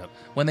see it.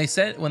 When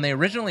they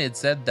originally had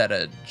said that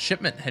a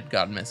shipment had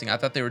gone missing, I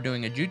thought they were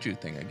doing a juju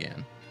thing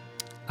again.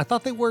 I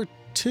thought they were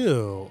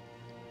too.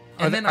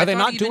 And then Are they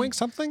not doing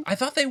something? I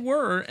thought they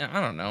were. I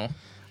don't know.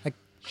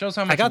 Shows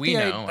how I much got we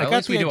the i- know. I At got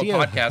least we the do idea.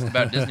 a podcast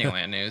about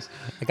Disneyland news.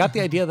 I got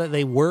the idea that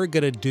they were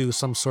going to do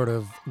some sort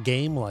of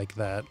game like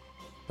that,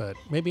 but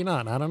maybe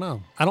not. I don't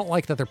know. I don't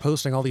like that they're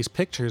posting all these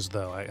pictures,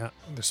 though.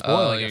 They're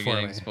spoiling you're it for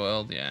getting me.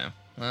 spoiled? Yeah.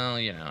 Well,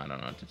 I don't know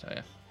what to tell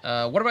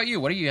you. What about you?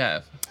 What do you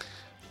have?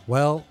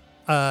 Well,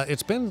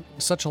 it's been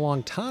such a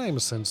long time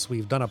since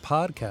we've done a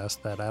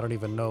podcast that I don't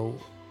even know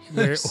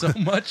where, There's so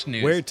much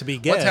news. where to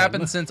begin. What's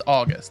happened since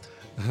August?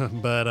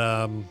 But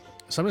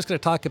so I'm just going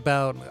to talk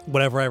about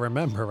whatever I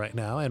remember right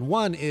now. And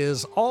one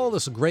is all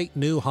this great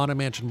new Haunted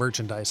Mansion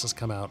merchandise has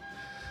come out.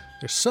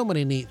 There's so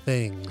many neat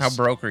things. How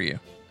broke are you?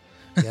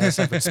 Yes,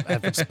 I've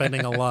been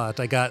spending a lot.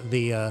 I got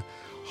the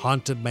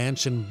Haunted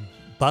Mansion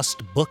bust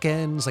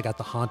bookends. I got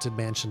the Haunted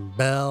Mansion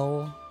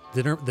bell,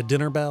 the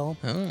dinner bell.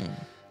 Oh.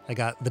 I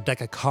got the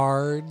deck of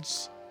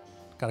cards.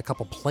 Got a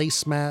couple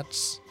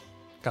placemats.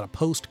 Got a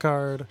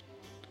postcard.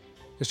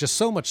 There's just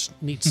so much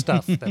neat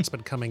stuff that's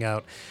been coming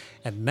out.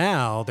 And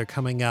now they're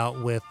coming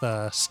out with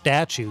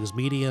statues,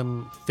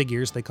 medium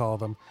figures, they call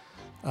them,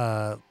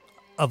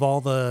 of all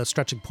the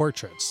stretching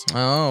portraits.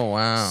 Oh,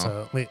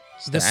 wow. So,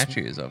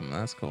 Statues of them.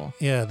 That's cool.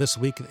 Yeah, this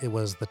week it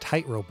was the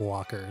tightrope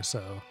walker.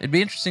 So, It'd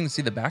be interesting to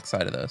see the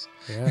backside of those.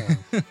 yeah,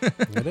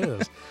 it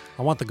is.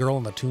 I want the girl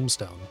in the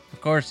tombstone.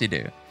 Of course you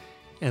do.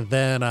 And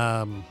then,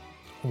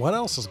 what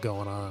else is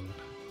going on?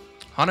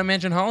 Haunted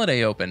Mansion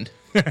Holiday opened.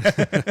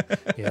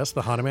 Yes,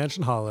 the Haunted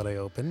Mansion Holiday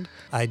opened.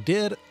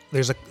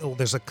 There's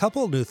a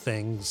couple new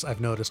things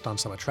I've noticed on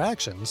some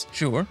attractions.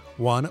 Sure.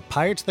 One,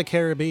 Pirates of the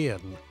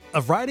Caribbean.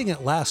 Of riding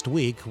it last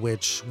week,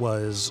 which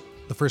was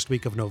the first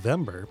week of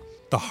November,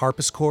 the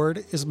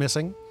harpsichord is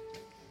missing.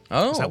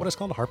 Oh. Is that what it's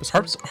called? A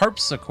harpsichord?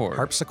 Harpsichord.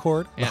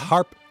 Harpsichord?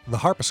 Yeah. The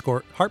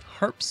harpsichord.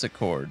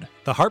 Harpsichord.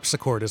 The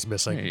harpsichord is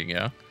missing. There you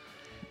go.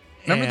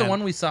 Remember the And-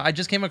 one we saw? I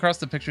just came across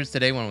the pictures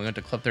today when we went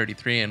to Club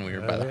 33 and we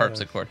were by the yeah.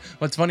 harpsichord.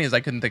 What's funny is I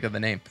couldn't think of the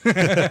name.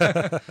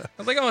 I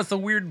was like, oh, it's the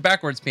weird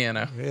backwards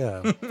piano.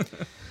 Yeah.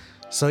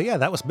 So yeah,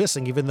 that was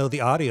missing, even though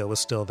the audio was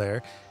still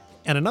there.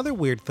 And another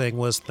weird thing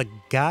was the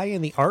guy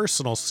in the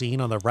arsenal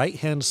scene on the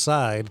right-hand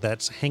side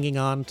that's hanging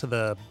on to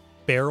the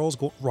barrels,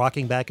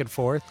 rocking back and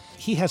forth.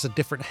 He has a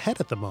different head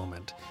at the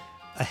moment.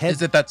 A head.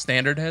 Is it that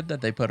standard head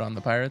that they put on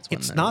the pirates? when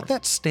It's they not were-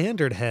 that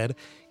standard head.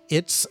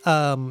 It's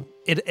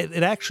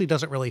it actually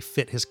doesn't really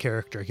fit his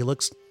character. He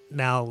looks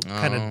now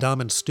kind of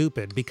dumb and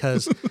stupid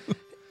because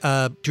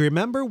do you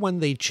remember when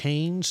they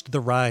changed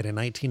the ride in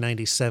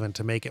 1997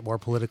 to make it more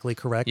politically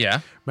correct? Yeah.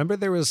 Remember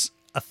there was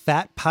a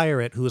fat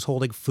pirate who was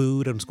holding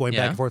food and was going back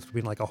Yeah. and forth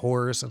between like a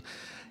horse, and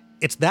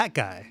it's that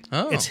guy.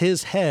 Oh. It's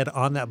his head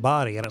on that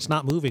body, and it's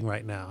not moving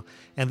right now.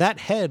 And that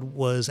head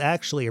was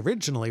actually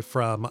originally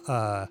from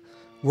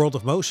World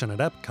of Motion at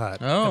Epcot,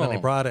 and then they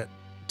Oh. brought it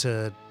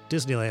to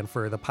Disneyland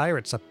for the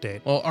Pirates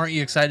update. Well, aren't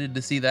you excited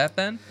to see that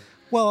then?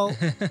 Well,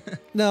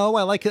 no,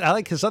 I like it. I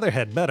like his other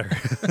head better.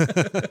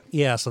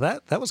 Yeah, so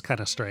that was kind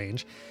of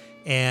strange,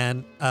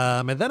 and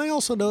then I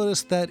also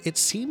noticed that it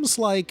seems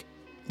like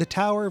the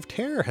Tower of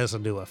Terror has a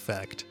new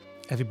effect.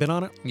 Have you been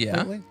on it Yeah.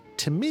 lately?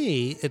 To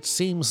me, it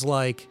seems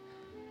like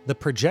the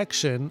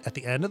projection at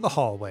the end of the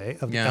hallway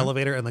of the Yeah.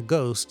 elevator and the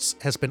ghosts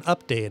has been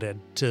updated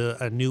to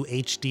a new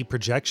HD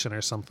projection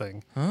or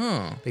something.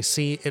 Oh. It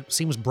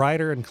seems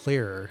brighter and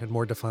clearer and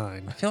more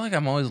defined. I feel like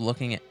I'm always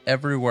looking at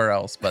everywhere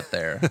else but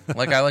there.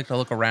 Like I like to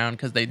look around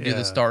because they do Yeah.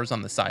 the stars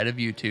on the side of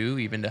you too,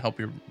 even to help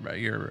your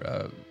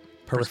perspective-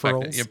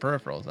 Peripherals? Your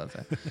peripherals, that's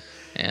it.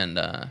 And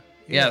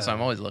Yeah. so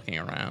I'm always looking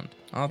around.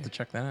 I'll have to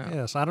check that out.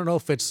 Yes, I don't know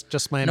if it's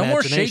just my No more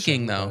imagination.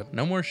 shaking though. but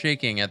No more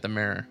shaking at the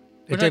mirror.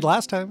 It did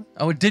last time.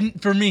 Oh, it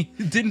didn't for me.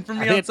 It didn't for me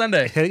I on think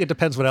Sunday. I think it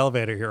depends what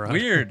elevator you're on.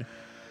 Weird.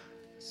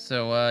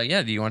 So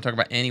do you want to talk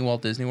about any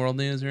Walt Disney World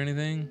news or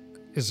anything?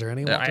 Is there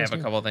any? I have a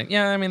couple of things.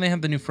 Yeah, I mean they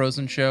have the new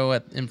Frozen show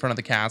in front of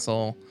the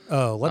castle.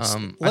 Oh, let's.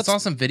 I saw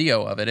some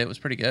video of it. It was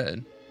pretty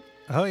good.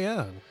 Oh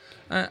yeah.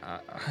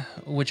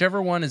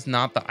 Whichever one is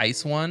not the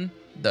ice one,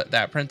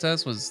 that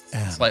princess was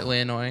slightly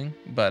annoying,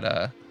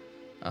 but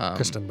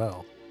Kristen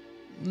Bell.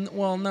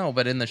 well, no,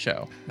 but in the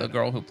show, the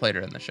girl who played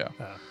her in the show.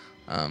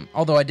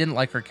 Although I didn't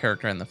like her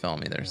character in the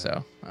film either,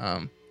 so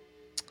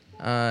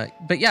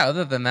But yeah,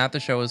 other than that, the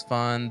show was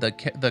fun.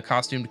 The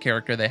costumed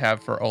character they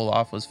have for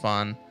Olaf was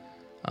fun.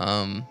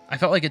 I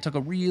felt like it took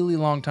a really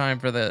long time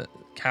for the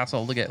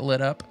castle to get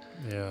lit up.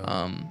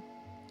 Yeah.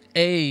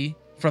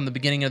 From the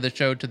beginning of the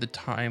show to the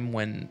time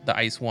when the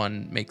ice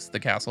one makes the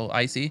castle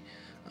icy.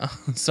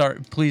 Sorry,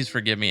 please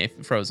forgive me,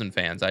 Frozen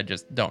fans. I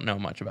just don't know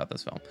much about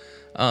this film.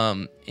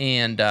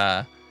 And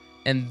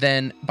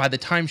then by the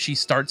time she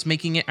starts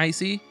making it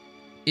icy,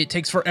 it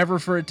takes forever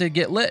for it to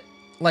get lit.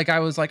 Like, I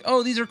was like,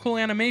 oh, these are cool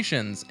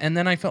animations. And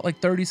then I felt like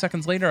 30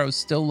 seconds later, I was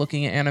still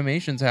looking at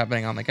animations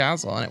happening on the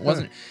castle, and it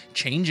wasn't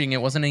changing.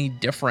 It wasn't any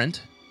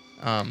different.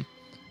 And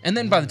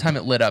then by the time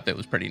it lit up, it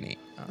was pretty neat.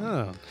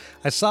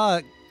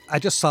 I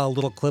just saw a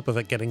little clip of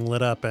it getting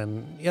lit up,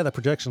 and yeah, the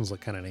projections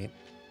look kind of neat.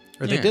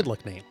 Or they did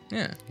look neat.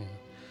 Yeah.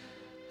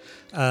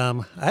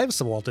 I have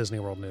some Walt Disney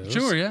World news.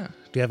 Sure, yeah.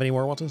 Do you have any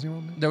more Walt Disney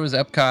World news? There was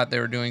Epcot. They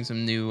were doing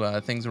some new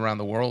things around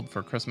the world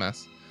for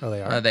Christmas. Oh,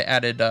 they are? They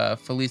added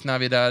Feliz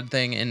Navidad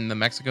thing in the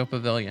Mexico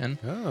Pavilion.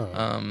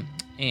 Oh.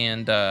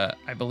 And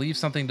I believe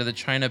something to the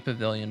China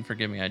Pavilion.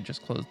 Forgive me, I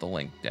just closed the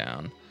link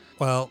down.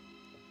 Well,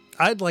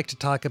 I'd like to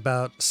talk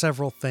about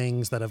several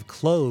things that have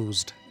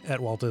closed at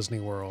Walt Disney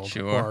World.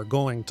 Sure. Or are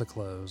going to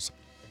close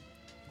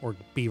or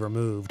be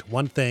removed.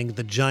 One thing,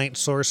 the giant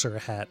sorcerer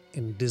hat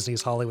in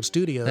Disney's Hollywood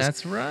Studios.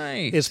 That's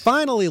right. Is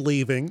finally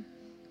leaving.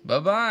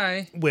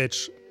 Bye-bye.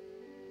 Which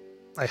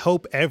I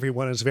hope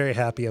everyone is very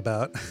happy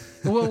about.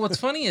 Well, what's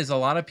funny is a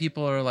lot of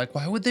people are like,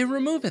 why would they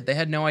remove it? They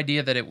had no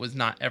idea that it was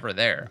not ever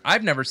there.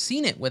 I've never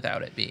seen it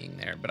without it being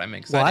there, but I'm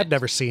excited. Well, I've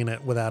never seen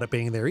it without it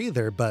being there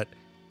either, but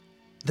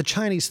the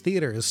Chinese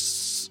theater is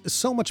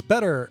so much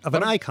better of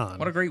an icon.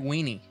 What a great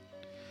weenie.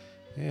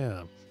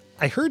 Yeah.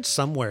 I heard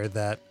somewhere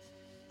that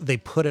they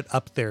put it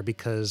up there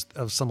because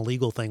of some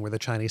legal thing where the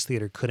Chinese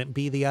theater couldn't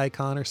be the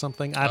icon or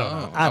something. I don't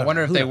know. I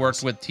wonder if they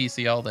worked with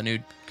TCL, the new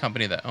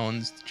company that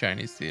owns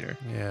Chinese theater.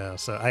 Yeah,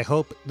 so I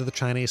hope that the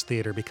Chinese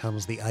theater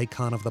becomes the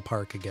icon of the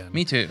park again.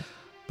 Me too.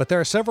 But there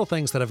are several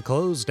things that have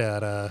closed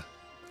at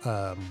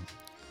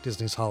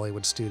Disney's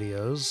Hollywood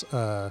Studios.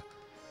 The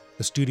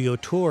studio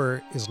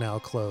tour is now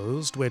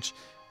closed, which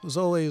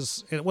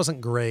was it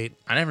wasn't great.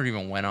 I never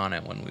even went on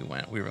it when we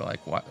went. We were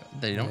like, what?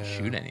 They don't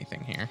shoot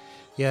anything here.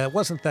 Yeah, it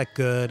wasn't that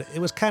good. It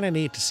was kind of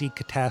neat to see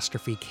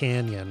Catastrophe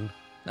Canyon.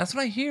 That's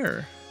what I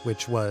hear.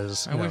 Which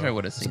was, I wish I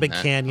would have seen a big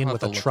that. canyon I'll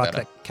with have a to look truck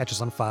that that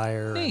catches on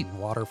fire Neat. and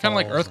waterfalls. Kind of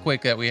like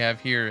Earthquake that we have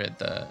here at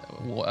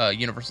the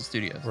Universal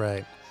Studios.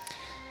 Right.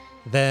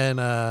 Then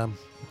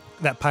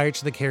that Pirates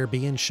of the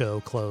Caribbean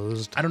show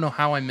closed. I don't know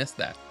how I missed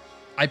that.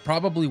 I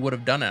probably would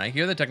have done it. I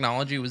hear the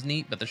technology was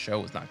neat, but the show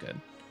was not good.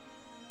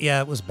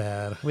 Yeah, it was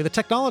bad. I mean, the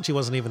technology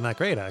wasn't even that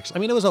great, actually. I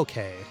mean, it was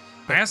okay.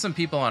 I asked some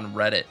people on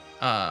Reddit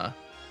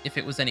if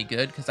it was any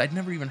good, because I'd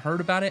never even heard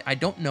about it. I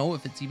don't know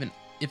if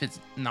it's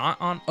not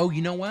on. Oh,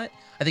 you know what?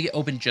 I think it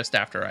opened just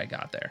after I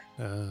got there,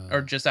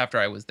 or just after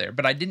I was there.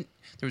 But there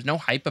was no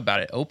hype about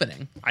it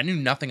opening. I knew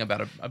nothing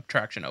about an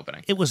attraction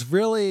opening. It was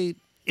really,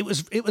 it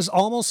was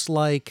almost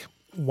like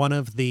one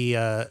of the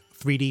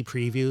 3D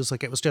previews.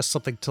 Like, it was just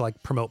something to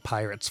like promote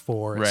Pirates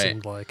for. It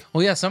seemed like.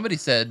 Well, yeah. Somebody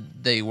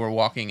said they were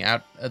walking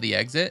out of the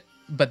exit,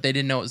 but they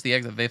didn't know it was the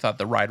exit. They thought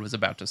the ride was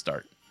about to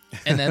start,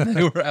 and then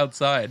they were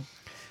outside.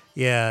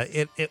 Yeah,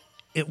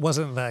 it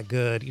wasn't that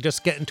good. You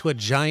just get into a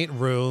giant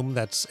room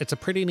it's a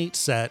pretty neat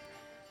set,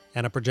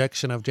 and a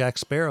projection of Jack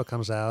Sparrow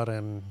comes out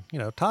and,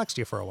 talks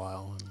to you for a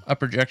while. A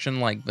projection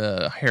like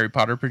the Harry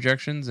Potter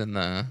projections in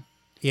the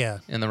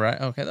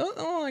ride. Okay,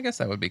 I guess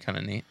that would be kind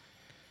of neat.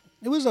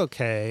 It was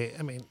okay.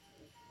 I mean,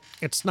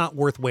 it's not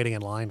worth waiting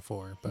in line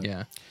for, but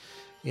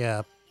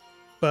yeah.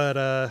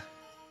 But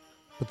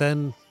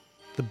then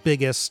the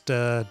biggest,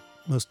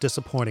 most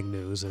disappointing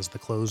news is the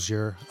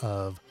closure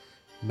of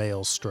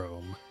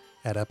Maelstrom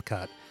at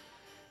Epcot.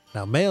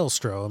 Now,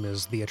 Maelstrom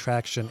is the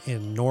attraction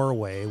in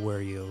Norway where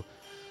you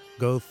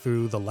go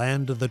through the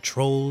land of the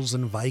trolls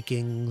and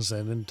Vikings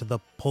and into the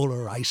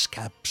polar ice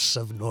caps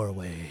of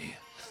Norway.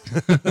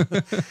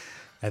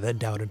 And then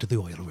down into the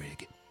oil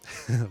rig.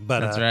 But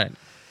that's right.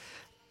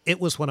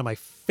 It was one of my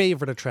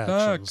favorite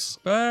attractions.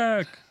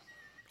 Back.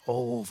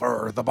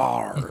 Over the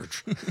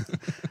barge.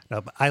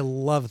 No, but I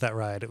love that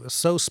ride. It was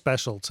so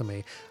special to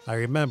me. I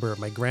remember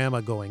my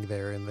grandma going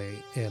there in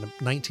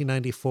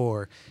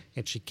 1994,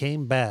 and she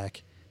came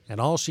back,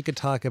 and all she could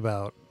talk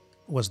about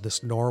was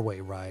this Norway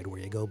ride where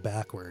you go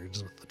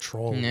backwards with the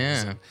trolls.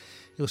 Yeah. And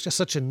it was just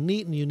such a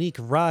neat and unique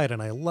ride,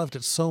 and I loved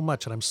it so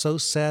much, and I'm so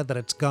sad that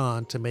it's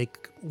gone to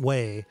make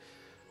way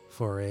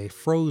for a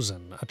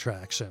Frozen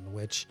attraction,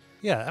 which,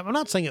 yeah, I'm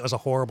not saying it was a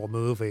horrible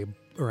movie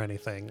or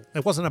anything.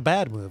 It wasn't a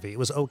bad movie. It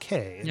was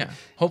okay. Yeah.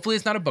 Hopefully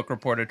it's not a book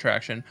report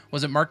attraction.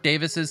 Was it Mark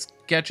Davis's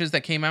sketches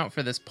that came out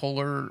for this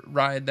polar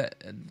ride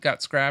that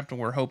got scrapped? And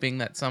we're hoping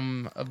that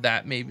some of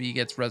that maybe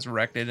gets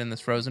resurrected in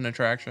this Frozen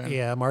attraction.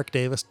 Yeah, Mark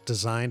Davis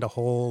designed a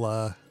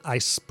whole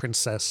Ice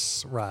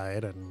Princess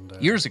ride. And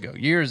years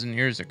and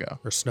years ago.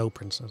 Or Snow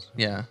Princess.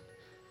 Yeah.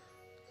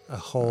 A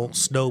whole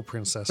Snow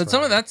Princess But ride.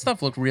 some of that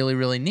stuff looked really,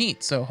 really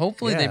neat. So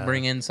hopefully they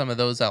bring in some of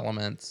those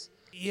elements.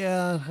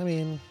 Yeah, I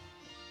mean,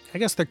 I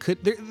guess there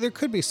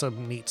could be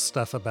some neat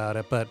stuff about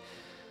it, but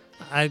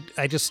I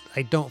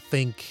don't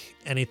think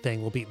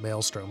anything will beat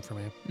Maelstrom for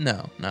me.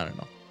 No, not at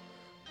all.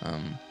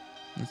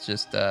 Let's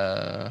just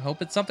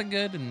hope it's something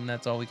good, and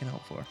that's all we can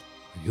hope for.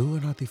 You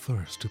are not the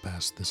first to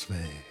pass this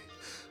way,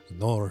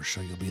 nor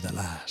shall you be the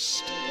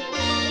last.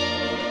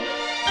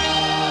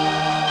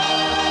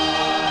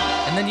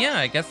 And then, yeah,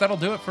 I guess that'll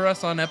do it for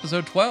us on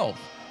episode 12.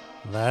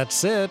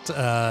 That's it.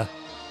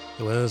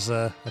 It was,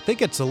 I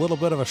think it's a little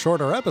bit of a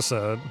shorter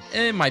episode.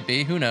 It might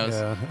be. Who knows?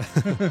 Yeah.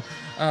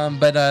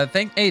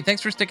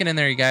 Thanks for sticking in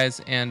there, you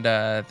guys. And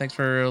thanks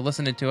for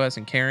listening to us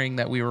and caring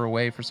that we were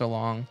away for so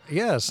long.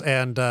 Yes,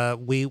 and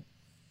we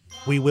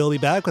will be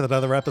back with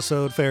another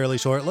episode fairly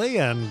shortly.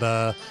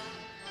 And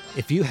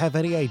if you have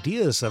any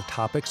ideas of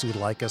topics you'd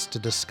like us to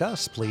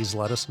discuss, please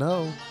let us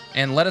know.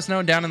 And let us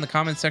know down in the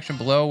comments section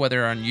below,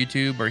 whether on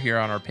YouTube or here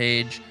on our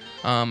page,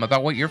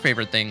 about what your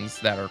favorite things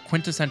that are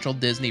quintessential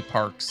Disney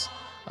parks,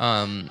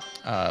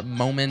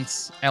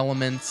 moments,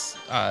 elements,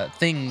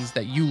 things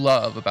that you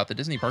love about the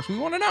Disney parks. We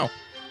want to know.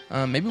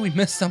 Maybe we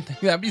missed something.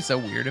 That'd be so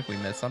weird if we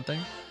missed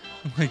something.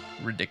 Like,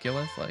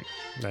 ridiculous. Like,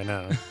 I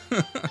know.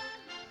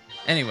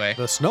 Anyway.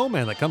 The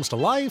snowman that comes to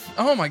life.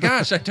 Oh my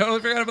gosh, I totally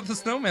forgot about the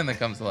snowman that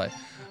comes to life.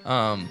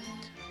 Yeah,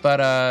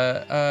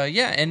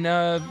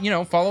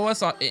 and follow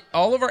us on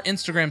all of our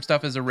Instagram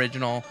stuff is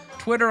original.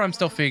 Twitter, I'm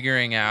still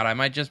figuring out. I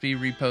might just be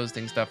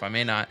reposting stuff. I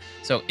may not.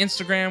 So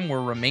Instagram,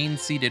 we're Remain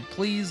Seated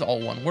Please, all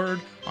one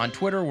word. On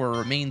Twitter, we're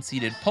Remain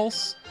Seated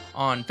Pulse.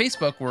 On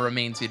Facebook, we're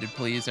Remain Seated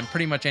Please, and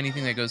pretty much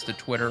anything that goes to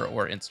Twitter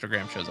or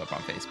Instagram shows up on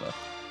Facebook.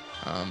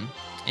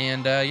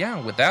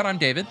 With that, I'm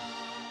David.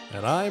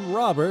 And I'm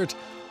Robert.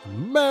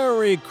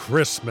 Merry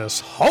Christmas.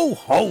 Ho,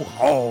 ho,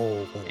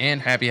 ho.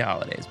 And happy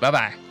holidays.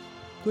 Bye-bye.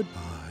 Goodbye.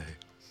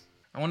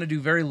 I want to do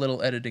very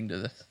little editing to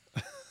this.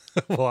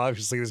 Well,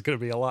 obviously, there's going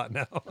to be a lot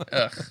now.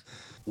 Ugh.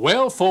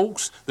 Well,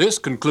 folks, this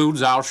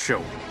concludes our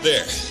show.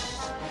 There.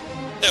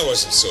 That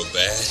wasn't so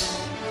bad.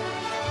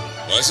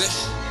 Was it?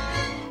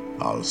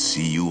 I'll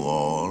see you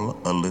all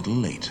a little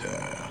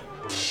later.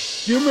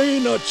 You may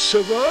not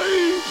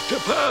survive to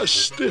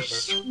pass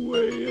this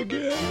way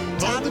again.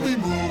 Time to be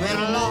moving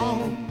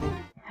along.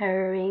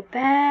 Hurry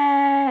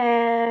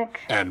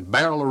back. And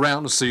barrel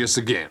around to see us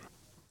again.